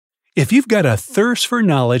If you've got a thirst for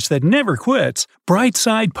knowledge that never quits,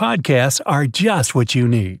 Brightside Podcasts are just what you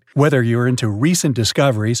need. Whether you're into recent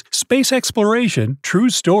discoveries, space exploration, true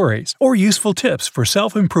stories, or useful tips for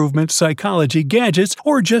self-improvement, psychology, gadgets,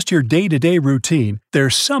 or just your day-to-day routine,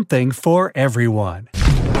 there's something for everyone.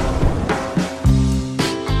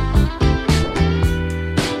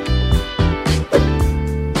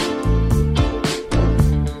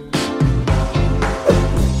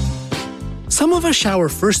 Some of us shower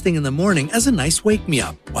first thing in the morning as a nice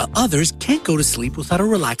wake-me-up, while others can't go to sleep without a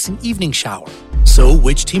relaxing evening shower. So,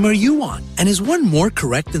 which team are you on? And is one more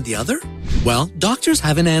correct than the other? Well, doctors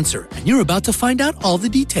have an answer, and you're about to find out all the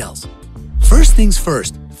details. First things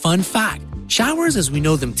first, fun fact. Showers as we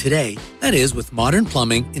know them today, that is, with modern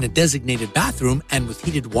plumbing in a designated bathroom and with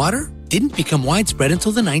heated water, didn't become widespread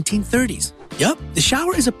until the 1930s. Yup, the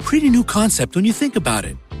shower is a pretty new concept when you think about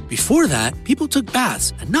it. Before that, people took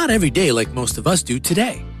baths, and not every day like most of us do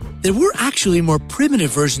today. There were actually more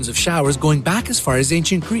primitive versions of showers going back as far as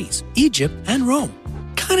ancient Greece, Egypt, and Rome.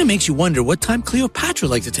 Kinda makes you wonder what time Cleopatra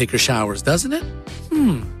liked to take her showers, doesn't it?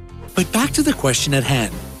 But back to the question at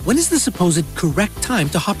hand. When is the supposed correct time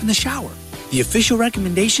to hop in the shower? The official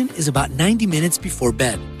recommendation is about 90 minutes before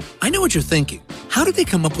bed. I know what you're thinking. How did they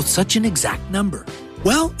come up with such an exact number?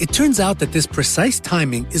 Well, it turns out that this precise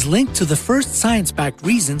timing is linked to the first science-backed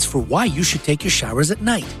reasons for why you should take your showers at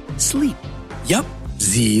night. Sleep. Yup,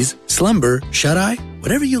 Z's, slumber, shut-eye,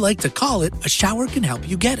 whatever you like to call it, a shower can help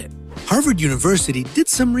you get it. Harvard University did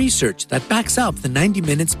some research that backs up the 90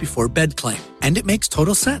 minutes before bed claim, and it makes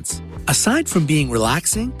total sense. Aside from being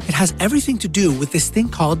relaxing, it has everything to do with this thing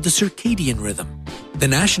called the circadian rhythm. The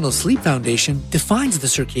National Sleep Foundation defines the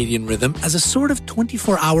circadian rhythm as a sort of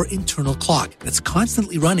 24-hour internal clock that's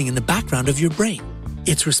constantly running in the background of your brain.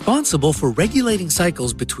 It's responsible for regulating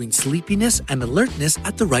cycles between sleepiness and alertness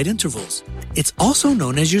at the right intervals. It's also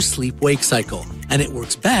known as your sleep-wake cycle, and it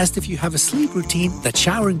works best if you have a sleep routine that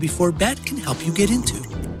showering before bed can help you get into.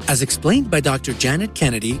 As explained by Dr. Janet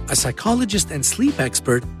Kennedy, a psychologist and sleep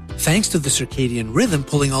expert, thanks to the circadian rhythm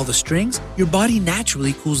pulling all the strings, your body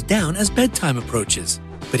naturally cools down as bedtime approaches.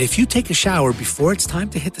 But if you take a shower before it's time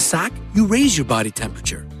to hit the sack, you raise your body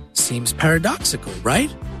temperature. Seems paradoxical,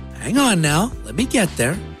 right? Hang on now, let me get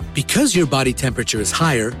there. Because your body temperature is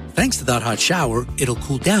higher, thanks to that hot shower, it'll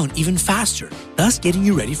cool down even faster, thus getting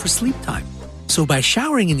you ready for sleep time. So by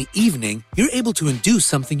showering in the evening, you're able to induce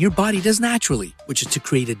something your body does naturally, which is to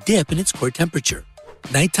create a dip in its core temperature.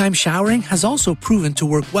 Nighttime showering has also proven to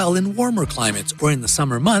work well in warmer climates or in the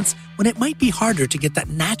summer months when it might be harder to get that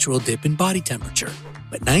natural dip in body temperature.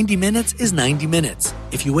 But 90 minutes is 90 minutes.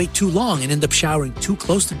 If you wait too long and end up showering too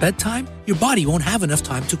close to bedtime, your body won't have enough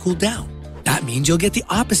time to cool down. That means you'll get the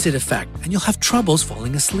opposite effect and you'll have troubles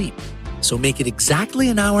falling asleep. So make it exactly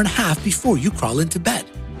an hour and a half before you crawl into bed.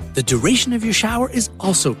 The duration of your shower is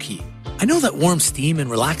also key. I know that warm steam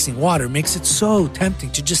and relaxing water makes it so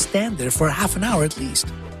tempting to just stand there for a half an hour at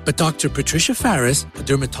least. But Dr. Patricia Faris, a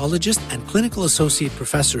dermatologist and clinical associate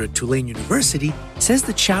professor at Tulane University, says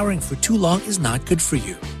that showering for too long is not good for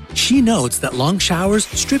you. She notes that long showers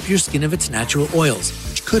strip your skin of its natural oils,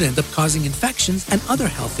 which could end up causing infections and other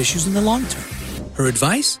health issues in the long term. Her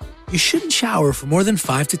advice? You shouldn't shower for more than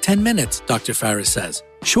 5 to 10 minutes, Dr. Faris says.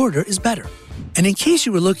 Shorter is better. And in case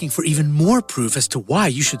you were looking for even more proof as to why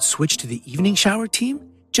you should switch to the evening shower team,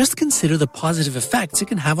 just consider the positive effects it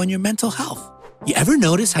can have on your mental health. You ever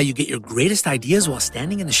notice how you get your greatest ideas while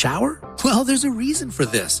standing in the shower? Well, there's a reason for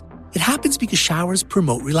this. It happens because showers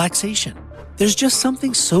promote relaxation. There's just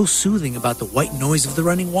something so soothing about the white noise of the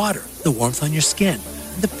running water, the warmth on your skin,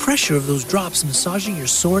 and the pressure of those drops massaging your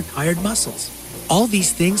sore, tired muscles. All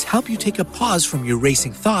these things help you take a pause from your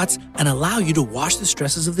racing thoughts and allow you to wash the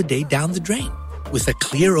stresses of the day down the drain. With a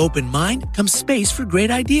clear, open mind comes space for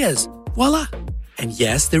great ideas. Voila! And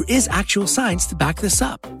yes, there is actual science to back this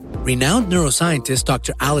up. Renowned neuroscientist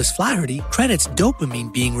Dr. Alice Flaherty credits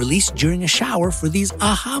dopamine being released during a shower for these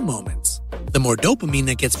aha moments. The more dopamine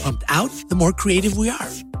that gets pumped out, the more creative we are.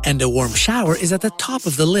 And a warm shower is at the top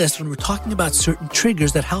of the list when we're talking about certain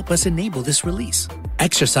triggers that help us enable this release.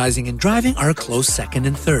 Exercising and driving are a close second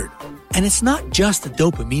and third. And it's not just the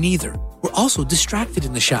dopamine either. We're also distracted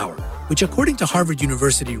in the shower, which according to Harvard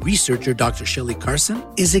University researcher Dr. Shelley Carson,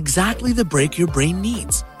 is exactly the break your brain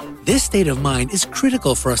needs. This state of mind is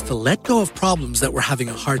critical for us to let go of problems that we're having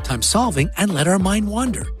a hard time solving and let our mind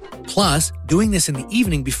wander. Plus, doing this in the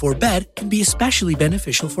evening before bed can be especially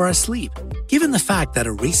beneficial for our sleep, given the fact that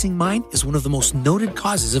a racing mind is one of the most noted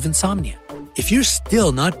causes of insomnia. If you're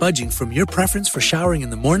still not budging from your preference for showering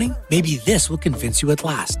in the morning, maybe this will convince you at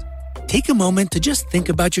last. take a moment to just think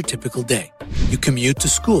about your typical day. You commute to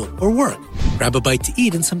school or work, grab a bite to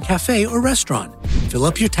eat in some cafe or restaurant, fill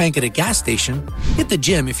up your tank at a gas station, hit the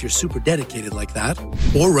gym if you're super dedicated like that,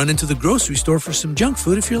 or run into the grocery store for some junk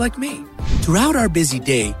food if you're like me. Throughout our busy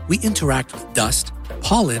day, we interact with dust,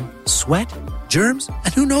 pollen, sweat, germs,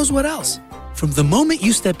 and who knows what else. From the moment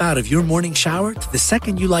you step out of your morning shower to the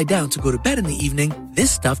second you lie down to go to bed in the evening,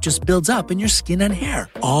 this stuff just builds up in your skin and hair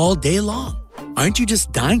all day long. Aren't you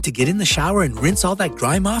just dying to get in the shower and rinse all that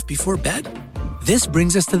grime off before bed? This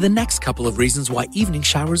brings us to the next couple of reasons why evening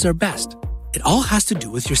showers are best. It all has to do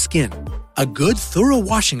with your skin. A good, thorough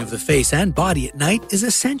washing of the face and body at night is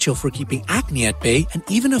essential for keeping acne at bay and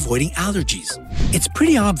even avoiding allergies. It's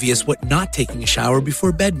pretty obvious what not taking a shower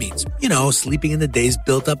before bed means. Sleeping in the day's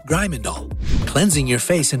built-up grime and all. Cleansing your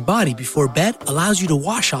face and body before bed allows you to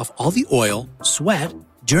wash off all the oil, sweat,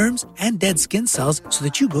 germs, and dead skin cells so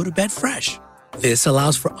that you go to bed fresh. This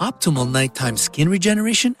allows for optimal nighttime skin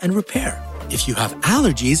regeneration and repair. If you have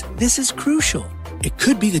allergies, this is crucial. It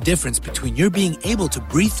could be the difference between your being able to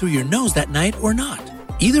breathe through your nose that night or not.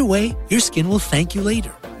 Either way, your skin will thank you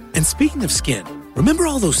later. And speaking of skin, remember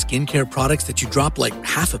all those skincare products that you drop like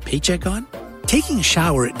half a paycheck on? Taking a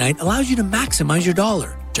shower at night allows you to maximize your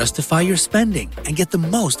dollar, justify your spending, and get the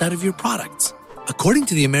most out of your products. According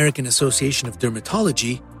to the American Association of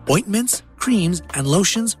Dermatology, ointments, creams, and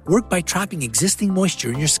lotions work by trapping existing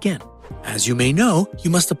moisture in your skin. As you may know, you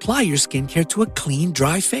must apply your skincare to a clean,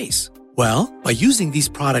 dry face. Well, by using these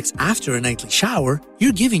products after a nightly shower,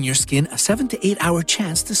 you're giving your skin a 7 to 8 hour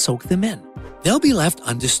chance to soak them in. They'll be left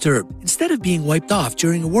undisturbed instead of being wiped off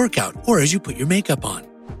during a workout or as you put your makeup on.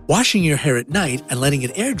 Washing your hair at night and letting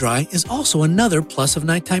it air dry is also another plus of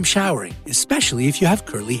nighttime showering, especially if you have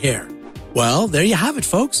curly hair. Well, there you have it,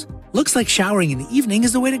 folks. Looks like showering in the evening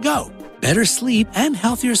is the way to go. Better sleep and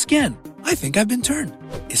healthier skin. I think I've been turned.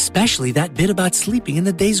 Especially that bit about sleeping in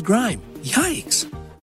the day's grime. Yikes!